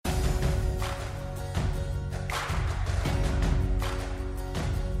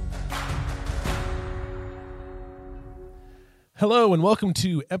Hello and welcome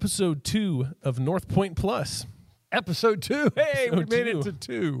to episode 2 of Northpointe Plus. Episode 2. Hey, Episode we made 2. it to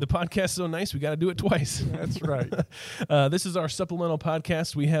 2. The podcast is so nice, we got to do it twice. That's right. This is our supplemental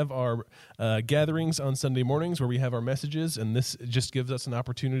podcast. We have our gatherings on Sunday mornings where we have our messages, and this just gives us an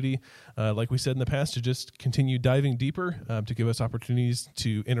opportunity, like we said in the past, to just continue diving deeper, to give us opportunities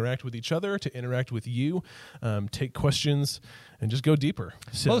to interact with each other, to interact with you, take questions, and just go deeper.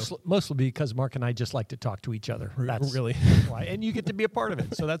 So, Mostly because Mark and I just like to talk to each other. That's really why. And you get to be a part of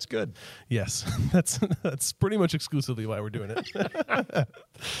it, so that's good. Yes, that's pretty much exclusively why we're doing it.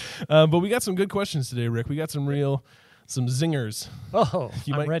 But we got some good questions today, Rick. We got some zingers. Oh,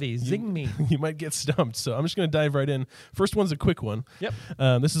 I'm ready. Zing me. You might get stumped, so I'm just going to dive right in. First one's a quick one. Yep.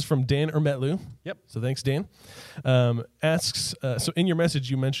 This is from Dan Ermetlu. Yep. So thanks, Dan. Asks, so in your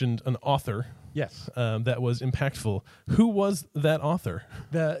message you mentioned an author. Yes. That was impactful. Who was that author?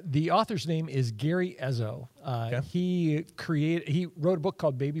 The author's name is Gary Ezzo. Okay. He wrote a book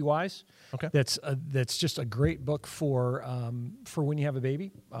called Baby Wise. Okay. That's just a great book for when you have a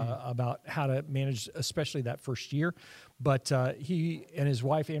baby, about how to manage, especially that first year. But he and his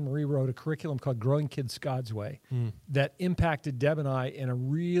wife Anne Marie wrote a curriculum called Growing Kids God's Way that impacted Deb and I in a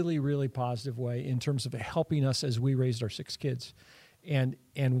really, really positive way in terms of helping us as we raised our 6 kids. And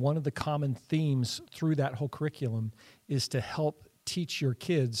one of the common themes through that whole curriculum is to help teach your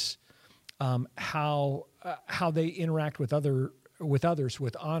kids how they interact with others,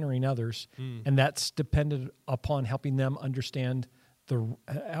 with honoring others, and that's dependent upon helping them understand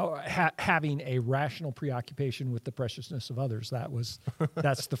having a rational preoccupation with the preciousness of others.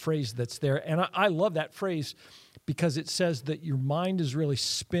 That's the phrase that's there, and I love that phrase because it says that your mind is really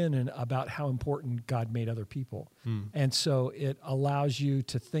spinning about how important God made other people, and so it allows you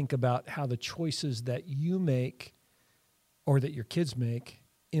to think about how the choices that you make or that your kids make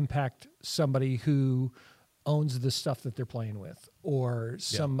impact somebody who owns the stuff that they're playing with, or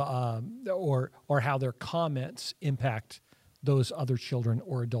or how their comments impact those other children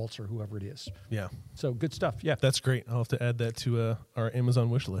or adults or whoever it is. Yeah. So good stuff. Yeah. That's great. I'll have to add that to our Amazon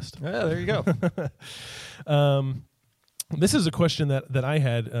wish list. Yeah, there you go. This is a question that I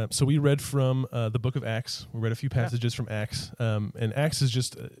had. So we read from the book of Acts. We read a few passages from Acts. And Acts is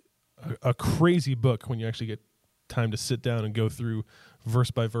just a crazy book when you actually get time to sit down and go through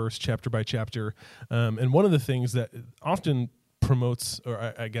verse by verse, chapter by chapter. And one of the things that often promotes,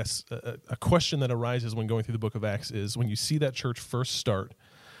 or I guess a question that arises when going through the book of Acts is when you see that church first start,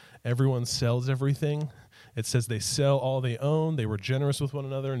 everyone sells everything. It says they sell all they own. They were generous with one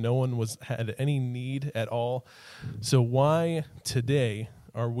another. No one had any need at all. So why today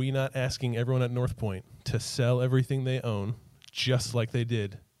are we not asking everyone at Northpointe to sell everything they own just like they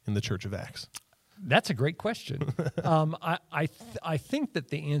did in the church of Acts? That's a great question. I think that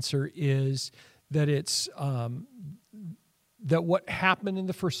the answer is that it's that what happened in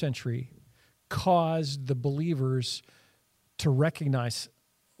the first century caused the believers to recognize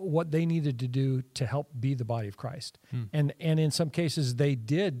what they needed to do to help be the body of Christ. And in some cases, they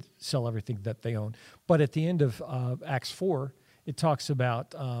did sell everything that they owned. But at the end of Acts 4, it talks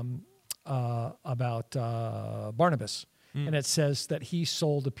about Barnabas. And it says that he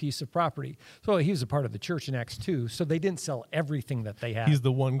sold a piece of property. So he was a part of the church in Acts 2. So they didn't sell everything that they had. He's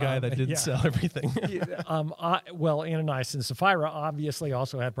the one guy that didn't sell everything. Well, Ananias and Sapphira obviously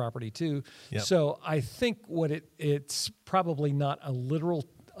also had property too. Yep. So I think it's probably not a literal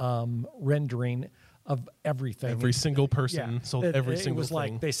rendering of everything. Every single person sold every single thing. It was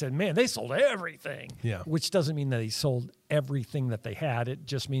like they said, man, they sold everything. Yeah. Which doesn't mean that they sold everything that they had. It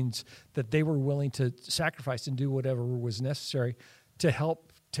just means that they were willing to sacrifice and do whatever was necessary to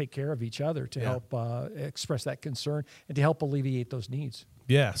help take care of each other, to help express that concern, and to help alleviate those needs.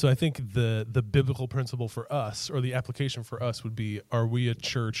 Yeah, so I think the biblical principle for us, or the application for us, would be, are we a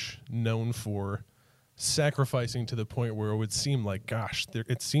church known for sacrificing to the point where it would seem like, gosh,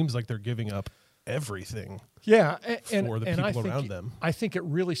 it seems like they're giving up everything for the people around them? I think it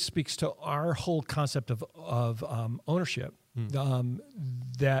really speaks to our whole concept of ownership,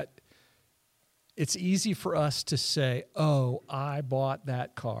 that it's easy for us to say, oh, I bought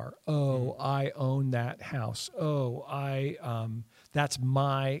that car. Oh, I own that house. Oh, that's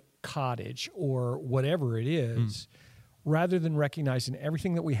my cottage, or whatever it is, rather than recognizing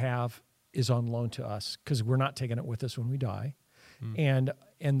everything that we have is on loan to us because we're not taking it with us when we die. And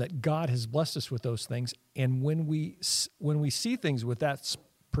that God has blessed us with those things. And when we see things with that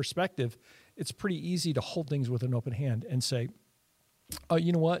perspective, it's pretty easy to hold things with an open hand and say, oh,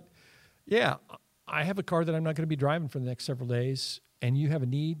 you know what? Yeah, I have a car that I'm not going to be driving for the next several days, and you have a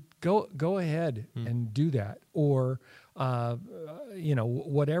need, go ahead and do that. Or,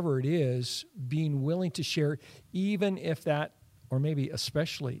 whatever it is, being willing to share, even if that or maybe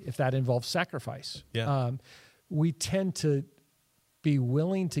especially if that involves sacrifice. Yeah. We tend to be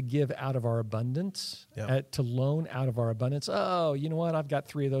willing to give out of our abundance, to loan out of our abundance. Oh, you know what? I've got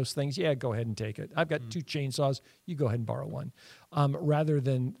 3 of those things. Yeah, go ahead and take it. I've got 2 chainsaws. You go ahead and borrow one. Rather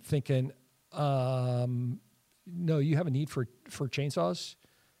than thinking, no, you have a need for chainsaws?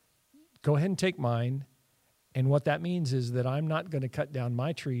 Go ahead and take mine. And what that means is that I'm not going to cut down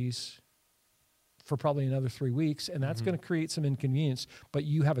my trees for probably another 3 weeks, and that's going to create some inconvenience, but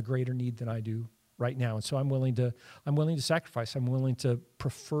you have a greater need than I do right now. And so I'm willing to sacrifice. I'm willing to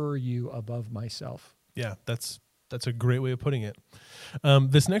prefer you above myself. Yeah, that's a great way of putting it.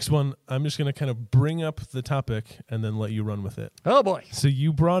 This next one, I'm just going to kind of bring up the topic and then let you run with it. Oh, boy. So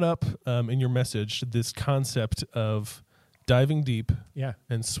you brought up in your message this concept of diving deep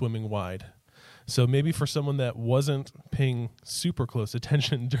and swimming wide. So maybe for someone that wasn't paying super close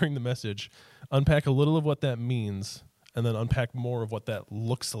attention during the message, unpack a little of what that means and then unpack more of what that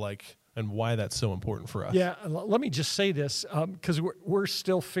looks like and why that's so important for us. Yeah, let me just say this, because we're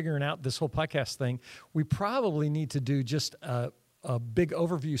still figuring out this whole podcast thing. We probably need to do just a big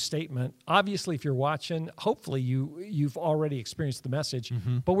overview statement. Obviously, if you're watching, hopefully you've already experienced the message,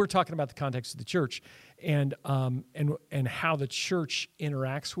 but we're talking about the context of the church and how the church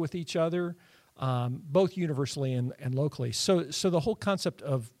interacts with each other, both universally and locally. So the whole concept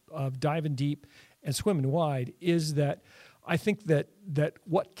of diving deep and swimming wide is that I think that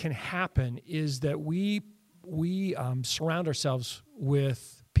what can happen is that we surround ourselves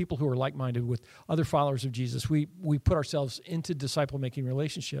with people who are like-minded, with other followers of Jesus. We put ourselves into disciple-making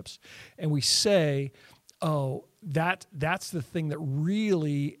relationships, and we say, oh, that's the thing that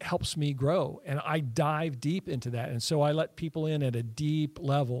really helps me grow, and I dive deep into that. And so I let people in at a deep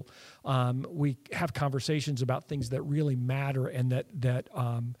level. We have conversations about things that really matter and that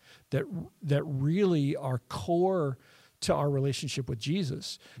really are core to our relationship with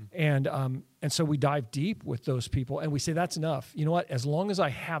Jesus. And so we dive deep with those people and we say, that's enough. You know what? As long as I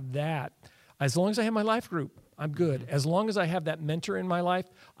have that, as long as I have my life group, I'm good. As long as I have that mentor in my life,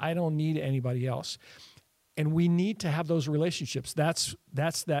 I don't need anybody else. And we need to have those relationships. That's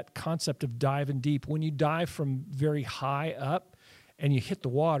that concept of diving deep. When you dive from very high up and you hit the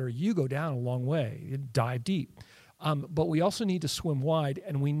water, you go down a long way. You dive deep. But we also need to swim wide,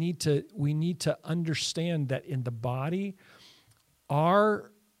 and we need to understand that in the body,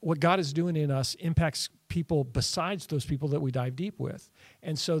 what God is doing in us impacts people besides those people that we dive deep with,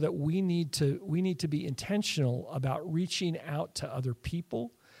 and so that we need to be intentional about reaching out to other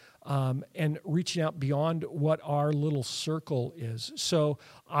people, and reaching out beyond what our little circle is. So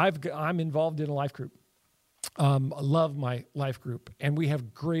I'm involved in a life group. I love my life group, and we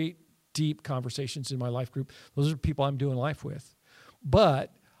have great, deep conversations in my life group. Those are people I'm doing life with.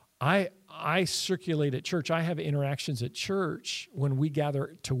 But I circulate at church. I have interactions at church when we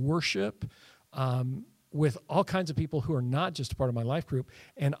gather to worship with all kinds of people who are not just a part of my life group.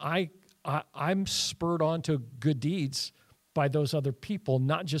 And I'm spurred on to good deeds by those other people,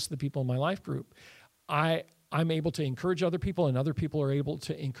 not just the people in my life group. I'm able to encourage other people, and other people are able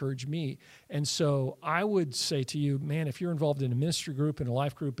to encourage me. And so I would say to you, man, if you're involved in a ministry group, in a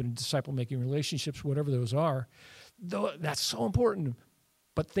life group, in disciple-making relationships, whatever those are, that's so important.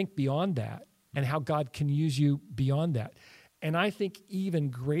 But think beyond that and how God can use you beyond that. And I think even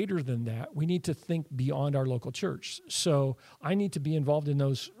greater than that, we need to think beyond our local church. So I need to be involved in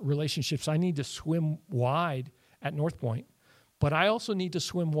those relationships. I need to swim wide at Northpointe, but I also need to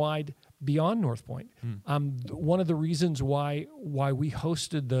swim wide beyond Northpointe. One of the reasons why we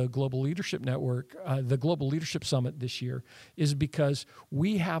hosted the Global Leadership Network, the Global Leadership Summit this year, is because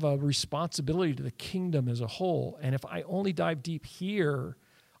we have a responsibility to the kingdom as a whole. And if I only dive deep here,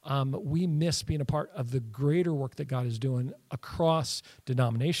 we miss being a part of the greater work that God is doing across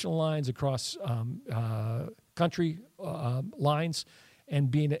denominational lines, across country lines, and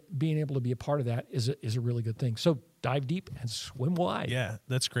being able to be a part of that is a really good thing. So dive deep and swim wide. Yeah,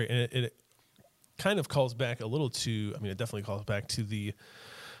 that's great. And it kind of calls back a little to, it definitely calls back to the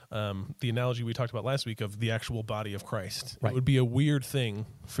analogy we talked about last week of the actual body of Christ. Right. It would be a weird thing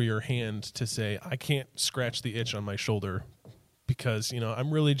for your hand to say, I can't scratch the itch on my shoulder because,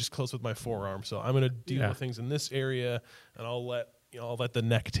 I'm really just close with my forearm. So I'm going to deal with things in this area, and I'll let the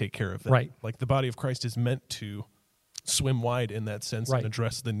neck take care of that. Right. Like the body of Christ is meant to swim wide in that sense and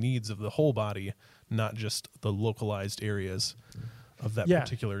address the needs of the whole body, not just the localized areas of that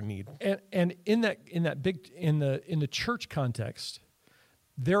particular need. And in the church context,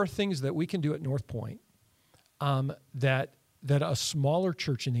 there are things that we can do at Northpointe that a smaller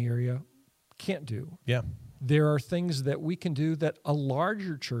church in the area can't do. Yeah. There are things that we can do that a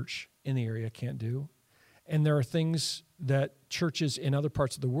larger church in the area can't do. And there are things that churches in other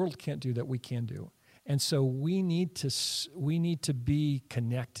parts of the world can't do that we can do. And so we need to be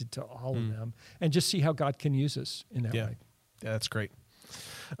connected to all of them and just see how God can use us in that way. Yeah, that's great.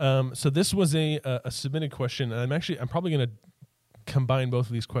 So this was a submitted question. And I'm probably going to combine both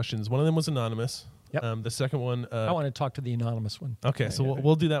of these questions. One of them was anonymous. Yep. The second one, I want to talk to the anonymous one. Okay, so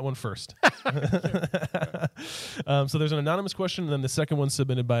we'll do that one first. So there's an anonymous question, and then the second one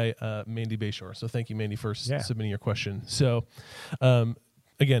submitted by Mandy Bayshore. So thank you, Mandy, for submitting your question. So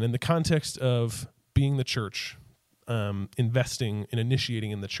again, in the context of being the church, investing and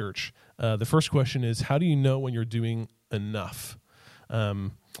initiating in the church, the first question is, how do you know when you're doing enough?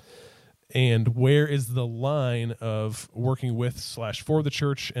 And where is the line of working with / for the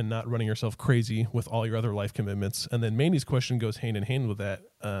church and not running yourself crazy with all your other life commitments? And then Mandy's question goes hand in hand with that,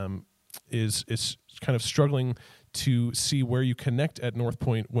 is kind of struggling to see where you connect at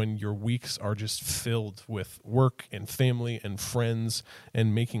Northpointe when your weeks are just filled with work and family and friends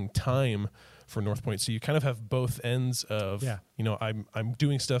and making time for Northpointe. So you kind of have both ends of, I'm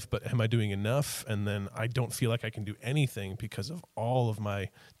doing stuff, but am I doing enough? And then I don't feel like I can do anything because of all of my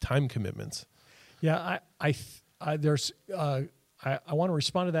time commitments. Yeah, I want to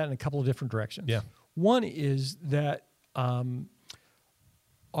respond to that in a couple of different directions. Yeah. One is that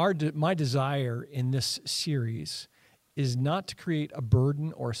my desire in this series is not to create a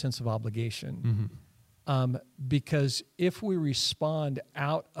burden or a sense of obligation. Because if we respond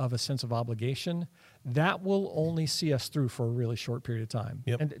out of a sense of obligation, that will only see us through for a really short period of time.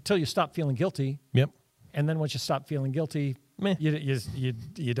 Yep. And until you stop feeling guilty. Yep. And then once you stop feeling guilty,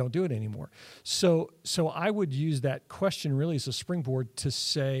 you don't do it anymore. So I would use that question really as a springboard to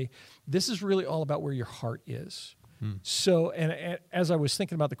say, this is really all about where your heart is. So, and as I was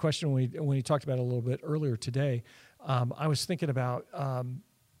thinking about the question when we talked about it a little bit earlier today, I was thinking about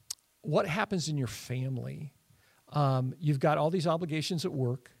what happens in your family. You've got all these obligations at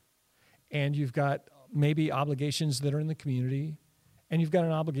work, and you've got maybe obligations that are in the community, and you've got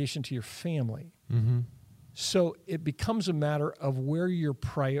an obligation to your family. So it becomes a matter of where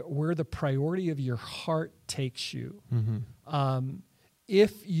the priority of your heart takes you.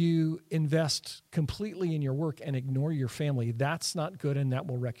 If you invest completely in your work and ignore your family, that's not good, and that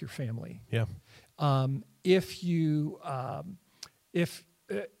will wreck your family. Yeah. If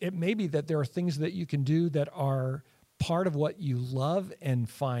it may be that there are things that you can do that are part of what you love and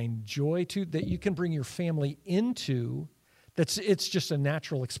find joy to, that you can bring your family into. It's just a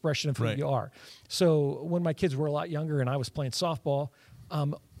natural expression of who you are. So when my kids were a lot younger and I was playing softball,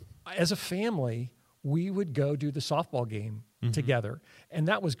 as a family, we would go do the softball game together. And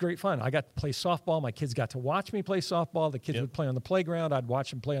that was great fun. I got to play softball. My kids got to watch me play softball. The kids would play on the playground. I'd watch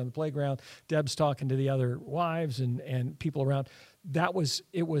them play on the playground. Deb's talking to the other wives and people around.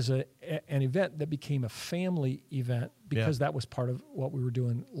 It was an event that became a family event because that was part of what we were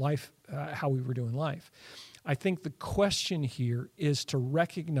doing how we were doing life. I think the question here is to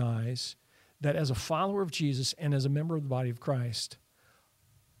recognize that as a follower of Jesus and as a member of the body of Christ,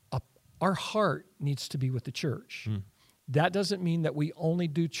 our heart needs to be with the church. That doesn't mean that we only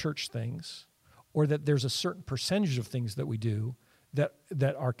do church things or that there's a certain percentage of things that we do that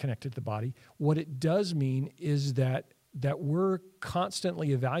are connected to the body. What it does mean is that we're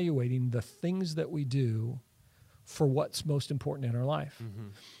constantly evaluating the things that we do for what's most important in our life.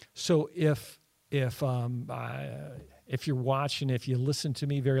 So if you're watching, if you listen to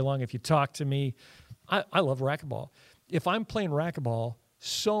me very long, if you talk to me, I love racquetball. If I'm playing racquetball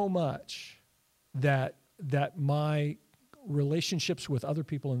so much that my relationships with other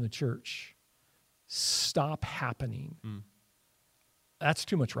people in the church stop happening, that's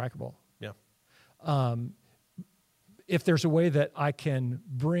too much racquetball. Yeah. If there's a way that I can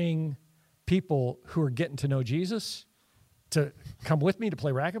bring people who are getting to know Jesus to come with me to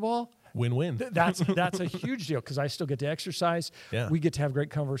play racquetball, win-win. That's a huge deal because I still get to exercise. Yeah. We get to have great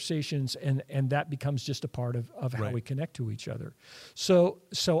conversations, and that becomes just a part of how we connect to each other. So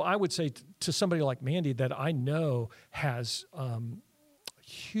I would say to somebody like Mandy that I know has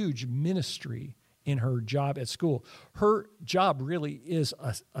huge ministry in her job at school. Her job really is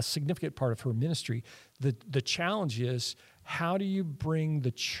a significant part of her ministry. The challenge is, how do you bring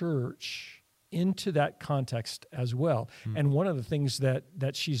the church into that context as well? And one of the things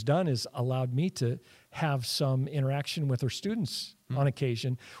that she's done is allowed me to have some interaction with her students on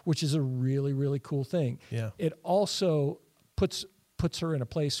occasion, which is a really, really cool thing. Yeah. It also puts her in a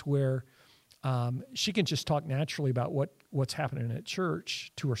place where she can just talk naturally about what's happening at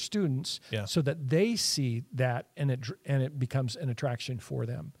church to her students, so that they see that and it becomes an attraction for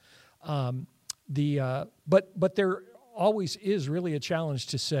them. But there always is really a challenge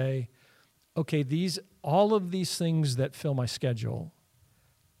to say, okay, all of these things that fill my schedule,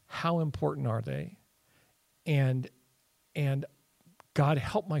 how important are they? And God,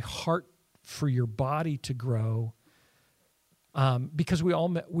 help my heart for your body to grow, because we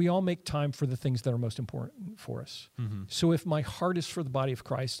all make time for the things that are most important for us. Mm-hmm. So if my heart is for the body of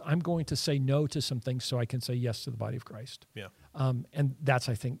Christ, I'm going to say no to some things so I can say yes to the body of Christ. Yeah. And that's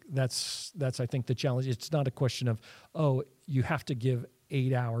I think the challenge. It's not a question of, oh, you have to give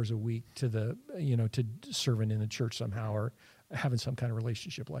 8 hours a week to to serving in the church somehow, or having some kind of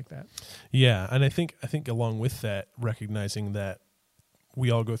relationship like that. Yeah, and I think along with that, recognizing that we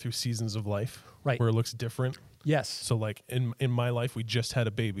all go through seasons of life, right, where it looks different. Yes. So like in my life, we just had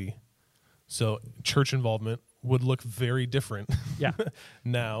a baby, so church involvement would look very different yeah.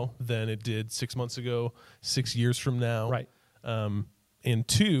 now than it did 6 months ago, 6 years from now. Right. And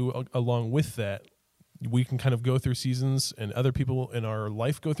two, along with that, we can kind of go through seasons, and other people in our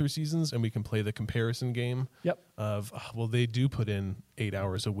life go through seasons, and we can play the comparison game. Yep. Of, well, they do put in 8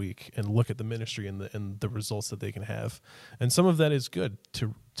 hours a week, and look at the ministry and the results that they can have. And some of that is good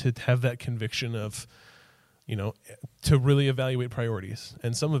to have that conviction of, to really evaluate priorities.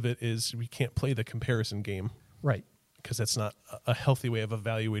 And some of it is we can't play the comparison game. Right. Because that's not a healthy way of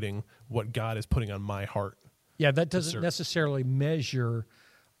evaluating what God is putting on my heart. Yeah, that doesn't necessarily measure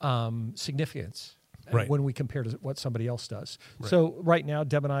significance. Right. When we compare to what somebody else does. Right. So right now,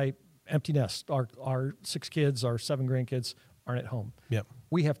 Deb and I, empty nest. Our 6 kids, our 7 grandkids aren't at home. Yep.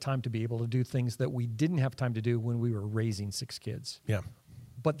 We have time to be able to do things that we didn't have time to do when we were raising 6 kids. Yeah.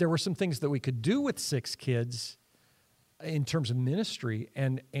 But there were some things that we could do with 6 kids in terms of ministry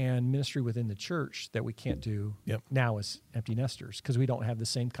and ministry within the church that we can't do now as empty nesters, because we don't have the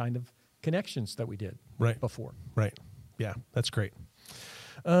same kind of connections that we did before. Right. Yeah, that's great.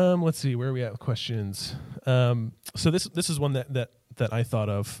 Let's see, where are we at with questions? So this is one that I thought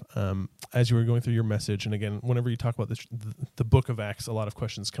of as you were going through your message. And again, whenever you talk about the book of Acts, a lot of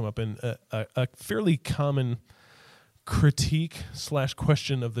questions come up. And a fairly common critique /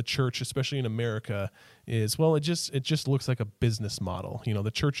 question of the church, especially in America, is, well, it just looks like a business model.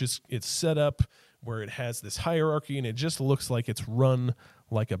 The church it's set up where it has this hierarchy, and it just looks like it's run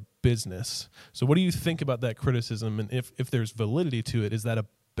like a business. So what do you think about that criticism? And if there's validity to it, is that a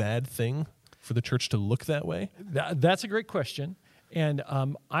bad thing for the church to look that way? That's a great question. And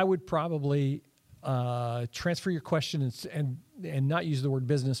I would probably transfer your question and not use the word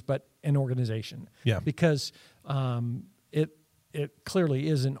business, but an organization. Yeah. Because it clearly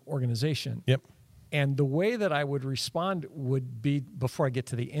is an organization. Yep. And the way that I would respond would be, before I get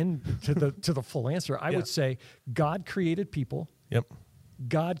to the end, to the full answer, I would say God created people. Yep.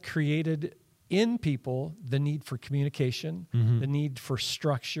 God created in people the need for communication, the need for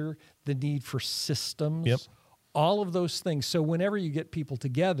structure, the need for systems, all of those things. So whenever you get people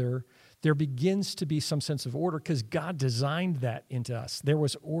together, there begins to be some sense of order, because God designed that into us. There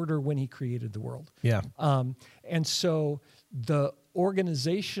was order when he created the world. Yeah. And so the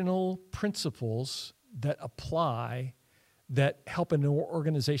organizational principles that apply that help an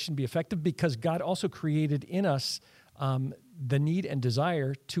organization be effective, because God also created in us the need and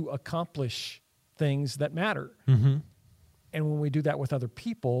desire to accomplish things that matter. Mm-hmm. And when we do that with other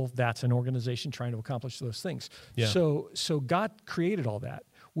people, that's an organization trying to accomplish those things. Yeah. So God created all that,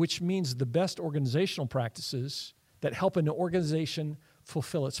 which means the best organizational practices that help an organization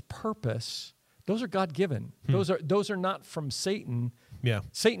fulfill its purpose, those are God-given. Those are not from Satan. Yeah.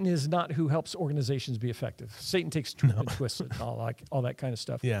 Satan is not who helps organizations be effective. Satan takes and twists it, all that kind of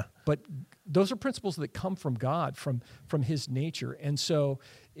stuff. Yeah. But those are principles that come from God, from his nature. And so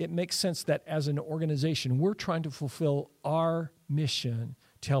it makes sense that as an organization, we're trying to fulfill our mission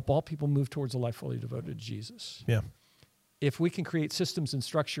to help all people move towards a life fully devoted to Jesus. Yeah. If we can create systems and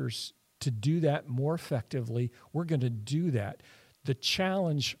structures to do that more effectively, we're going to do that. The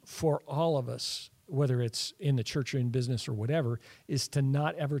challenge for all of us, whether it's in the church or in business or whatever, is to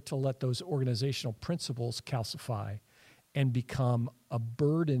not ever to let those organizational principles calcify and become a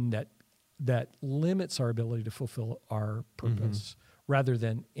burden that limits our ability to fulfill our purpose, rather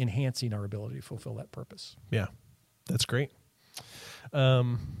than enhancing our ability to fulfill that purpose. Yeah, that's great.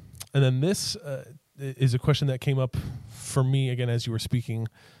 And then this is a question that came up for me, again, as you were speaking.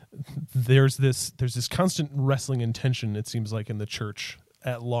 There's this constant wrestling and tension, it seems like, in the church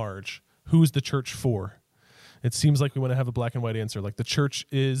at large. Who's the church for? It seems like we want to have a black and white answer. Like, the church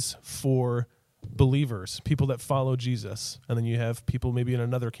is for believers, people that follow Jesus. And then you have people maybe in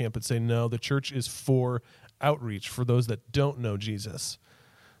another camp that say, no, the church is for outreach, for those that don't know Jesus.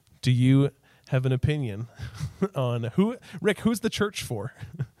 Do you have an opinion on who's the church for?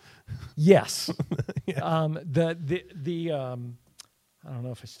 Yes. Yeah. don't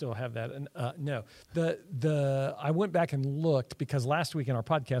know if I still have that. No, I went back and looked because last week in our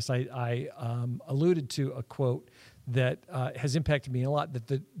podcast I alluded to a quote that has impacted me a lot. That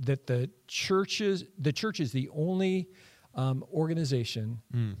the church is the only organization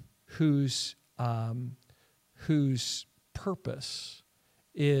whose purpose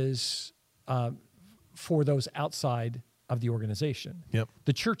is for those outside of the organization. Yep.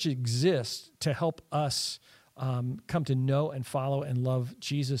 The church exists to help us come to know and follow and love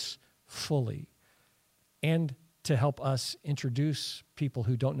Jesus fully, and to help us introduce people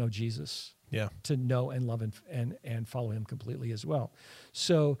who don't know Jesus to know and love and follow him completely as well.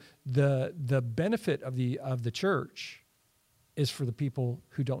 So the benefit of the church is for the people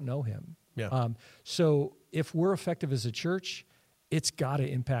who don't know him. Yeah. So if we're effective as a church, it's got to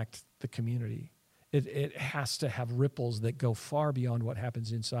impact the community. It has to have ripples that go far beyond what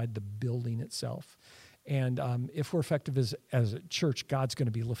happens inside the building itself. And if we're effective as a church, God's going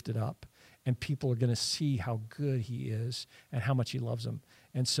to be lifted up, and people are going to see how good he is and how much he loves them.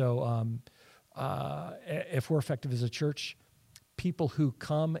 And so if we're effective as a church, people who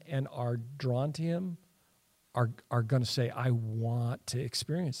come and are drawn to him are going to say, I want to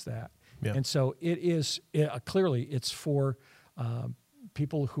experience that. Yeah. And so clearly it's for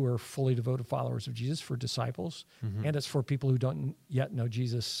people who are fully devoted followers of Jesus, for disciples, and it's for people who don't yet know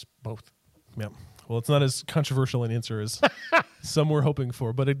Jesus, both. Yeah. Well, it's not as controversial an answer as some were hoping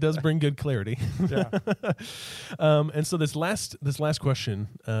for, but it does bring good clarity. Yeah. And so this last question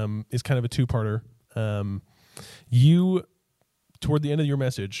is kind of a two-parter. You, toward the end of your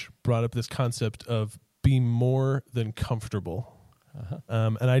message, brought up this concept of being more than comfortable.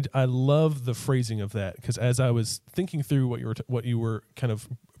 And I love the phrasing of that, because as I was thinking through what you were kind of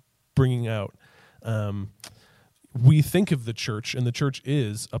bringing out, we think of the church, and the church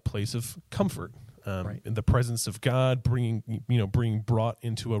is a place of comfort, right. In the presence of God, being brought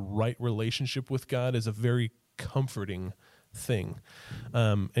into a right relationship with God is a very comforting thing,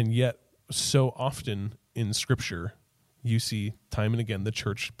 and yet so often in Scripture, you see time and again the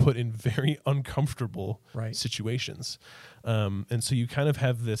church put in very uncomfortable situations. And so you kind of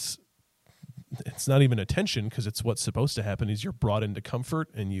have this, it's not even a tension, because it's what's supposed to happen is you're brought into comfort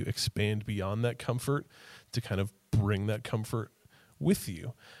and you expand beyond that comfort to kind of bring that comfort with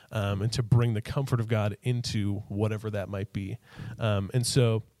you, and to bring the comfort of God into whatever that might be. And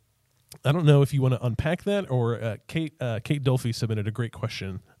so I don't know if you want to unpack that, or Kate Dolphy submitted a great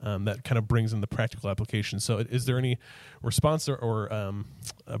question that kind of brings in the practical application. So is there any response or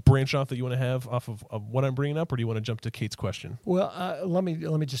a branch off that you want to have off of what I'm bringing up, or do you want to jump to Kate's question? Well, let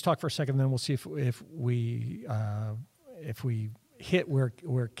me just talk for a second, then we'll see if we hit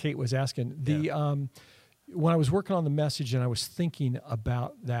where Kate was asking. When I was working on the message and I was thinking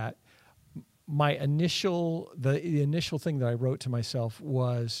about that, the initial thing that I wrote to myself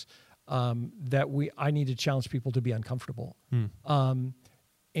was that I need to challenge people to be uncomfortable.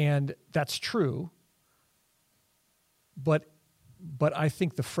 And that's true. But I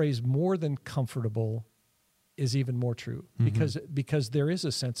think the phrase "more than comfortable" is even more true, because there is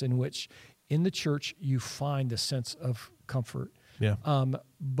a sense in which in the church you find a sense of comfort. Yeah.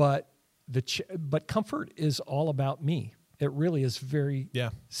 But comfort is all about me. It really is very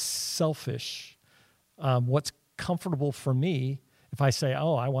selfish. What's comfortable for me, if I say,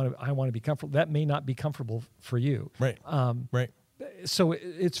 "Oh, I want to be comfortable," that may not be comfortable for you. Right. Right. So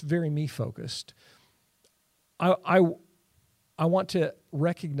it's very me focused. I want to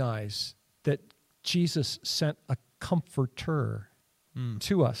recognize that Jesus sent a comforter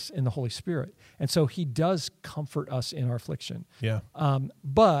to us in the Holy Spirit, and so He does comfort us in our affliction. Yeah.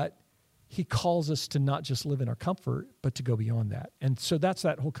 But He calls us to not just live in our comfort, but to go beyond that. And so that's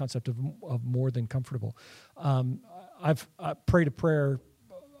that whole concept of more than comfortable. I've prayed a prayer,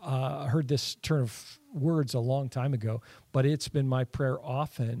 heard this turn of words a long time ago, but it's been my prayer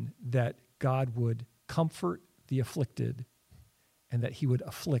often that God would comfort the afflicted and that He would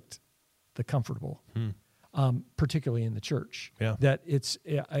afflict the comfortable, particularly in the church. Yeah. That it's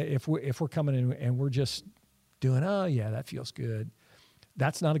if we're coming in and we're just doing, "Oh yeah, that feels good,"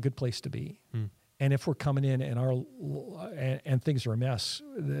 that's not a good place to be. And if we're coming in and things are a mess,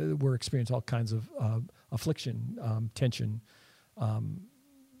 we're experiencing all kinds of affliction, tension,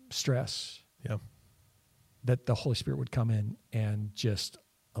 stress. Yeah. That the Holy Spirit would come in and just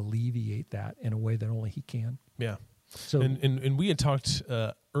alleviate that in a way that only He can. Yeah. So and we had talked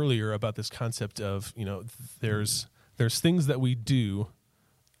earlier about this concept of, there's things that we do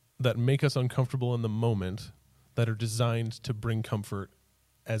that make us uncomfortable in the moment that are designed to bring comfort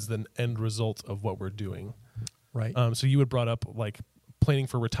as the end result of what we're doing. Right. So you had brought up like planning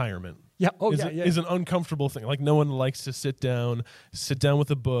for retirement. Yeah. Oh, is an uncomfortable thing. Like no one likes to sit down with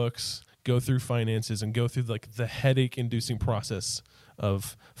the books, go through finances, and go through like the headache-inducing process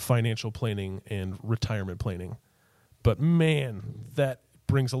of financial planning and retirement planning. But man, that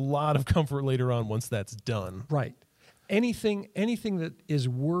brings a lot of comfort later on once that's done. Right. Anything that is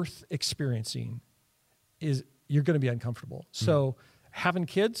worth experiencing is you're going to be uncomfortable. So having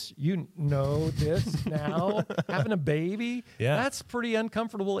kids, you know this now. Having a baby, that's pretty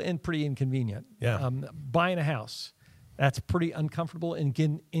uncomfortable and pretty inconvenient. Yeah. Buying a house, that's pretty uncomfortable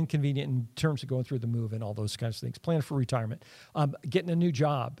and inconvenient in terms of going through the move and all those kinds of things. Planning for retirement, getting a new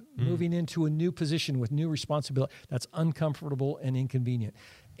job, moving into a new position with new responsibility, that's uncomfortable and inconvenient.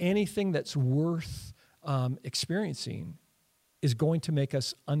 Anything that's worth experiencing is going to make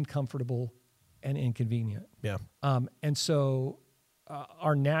us uncomfortable and inconvenient. Yeah. And so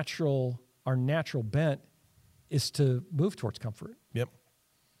our natural bent is to move towards comfort. Yep.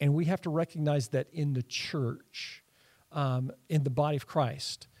 And we have to recognize that in the church, in the body of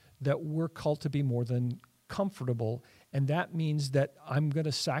Christ, that we're called to be more than comfortable. And that means that I'm going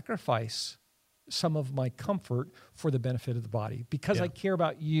to sacrifice some of my comfort for the benefit of the body. Because I care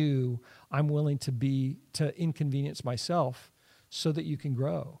about you, I'm willing to inconvenience myself so that you can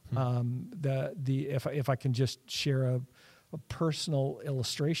grow. If I can just share a personal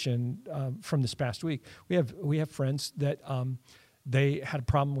illustration from this past week, we have friends that they had a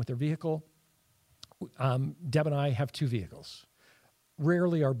problem with their vehicle. Deb and I have two vehicles.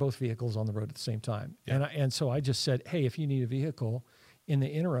 Rarely are both vehicles on the road at the same time. Yeah. And so I just said, hey, if you need a vehicle in the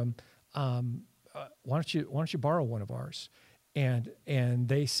interim, why don't you borrow one of ours? And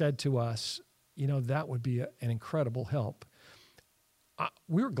they said to us, that would be an incredible help.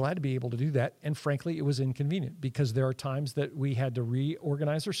 We were glad to be able to do that. And frankly, it was inconvenient because there are times that we had to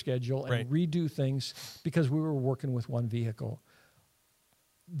reorganize our schedule and redo things because we were working with one vehicle.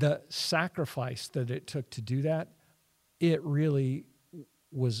 The sacrifice that it took to do that, it really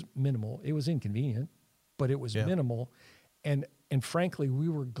was minimal. It was inconvenient, but it was minimal. And frankly, we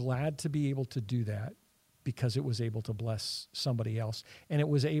were glad to be able to do that because it was able to bless somebody else. And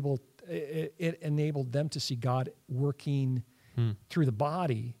it enabled them to see God working through the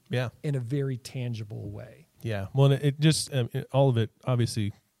body in a very tangible way. Yeah. Well, it just, all of it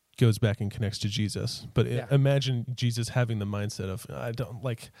obviously goes back and connects to Jesus. But imagine Jesus having the mindset of, I don't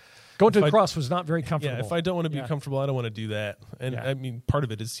like... Going to the cross was not very comfortable. Yeah, if I don't want to be comfortable, I don't want to do that. And I mean, part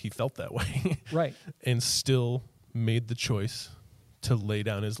of it is he felt that way. Right. And still made the choice to lay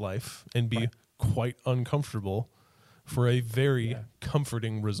down his life and be quite uncomfortable for a very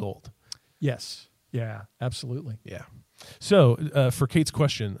comforting result. Yes. Yeah, absolutely. Yeah. So for Kate's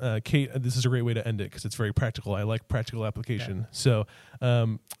question, Kate, this is a great way to end it because it's very practical. I like practical application. So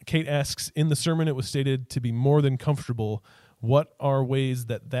Kate asks, in the sermon it was stated to be more than comfortable. What are ways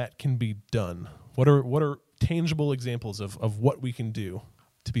that can be done? What are tangible examples of what we can do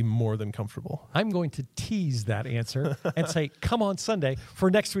to be more than comfortable? I'm going to tease that answer and say, come on Sunday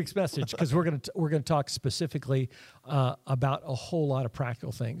for next week's message because we're going to talk specifically about a whole lot of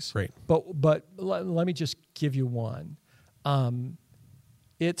practical things. Right. But let me just give you one.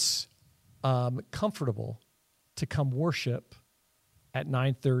 It's comfortable to come worship at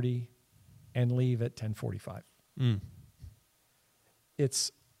 9:30 and leave at 10:45.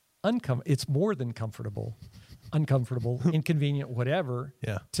 It's more than comfortable, uncomfortable, inconvenient, whatever,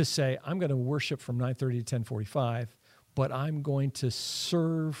 to say, I'm going to worship from 9:30 to 10:45, but I'm going to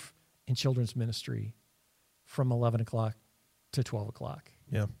serve in children's ministry from 11 o'clock to 12 o'clock.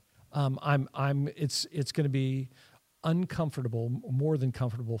 Yeah. It's going to be uncomfortable, more than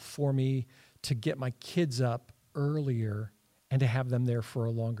comfortable for me to get my kids up earlier and to have them there for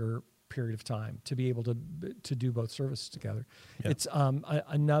a longer period of time to be able to do both services together. Yeah. It's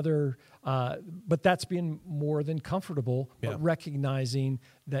but that's being more than comfortable, but recognizing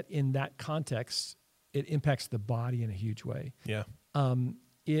that in that context, it impacts the body in a huge way. Yeah.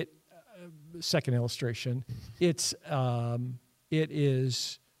 Second illustration, it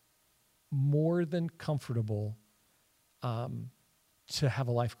is more than comfortable to have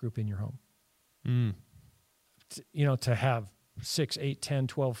a life group in your home. To have 6, 8, 10,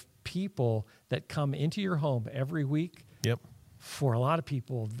 12 people that come into your home every week. Yep. For a lot of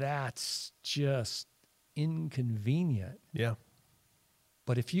people, that's just inconvenient. Yeah.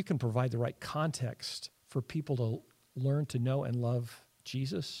 But if you can provide the right context for people to learn to know and love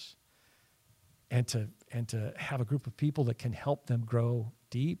Jesus and to have a group of people that can help them grow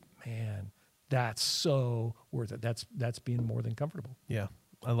deep, man, that's so worth it. That's being more than comfortable. Yeah,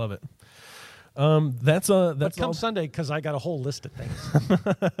 I love it. That's But come all. Sunday, because I got a whole list of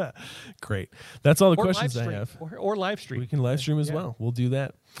things. Great. That's all the Or questions live I stream, have. or live stream. We can live stream as Yeah. well. We'll do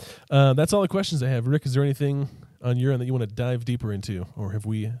that. That's all the questions I have. Rick, is there anything on your end that you want to dive deeper into, or have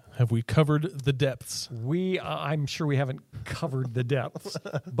we covered the depths? I'm sure we haven't covered the depths,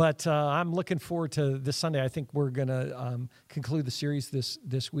 but I'm looking forward to this Sunday. I think we're going to conclude the series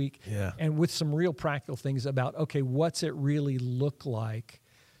this week, Yeah. and with some real practical things about, okay, what's it really look like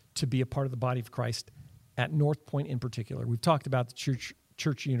to be a part of the body of Christ at Northpointe in particular. We've talked about the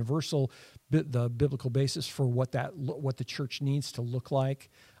church universal, the biblical basis for what the church needs to look like,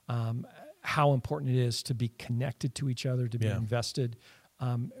 how important it is to be connected to each other, to be invested.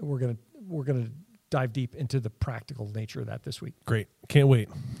 We're gonna dive deep into the practical nature of that this week. Great. Can't wait.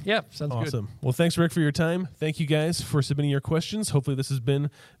 Yeah, sounds good. Awesome. Well, thanks, Rick, for your time. Thank you guys for submitting your questions. Hopefully this has been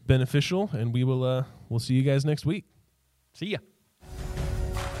beneficial, and we'll see you guys next week. See ya.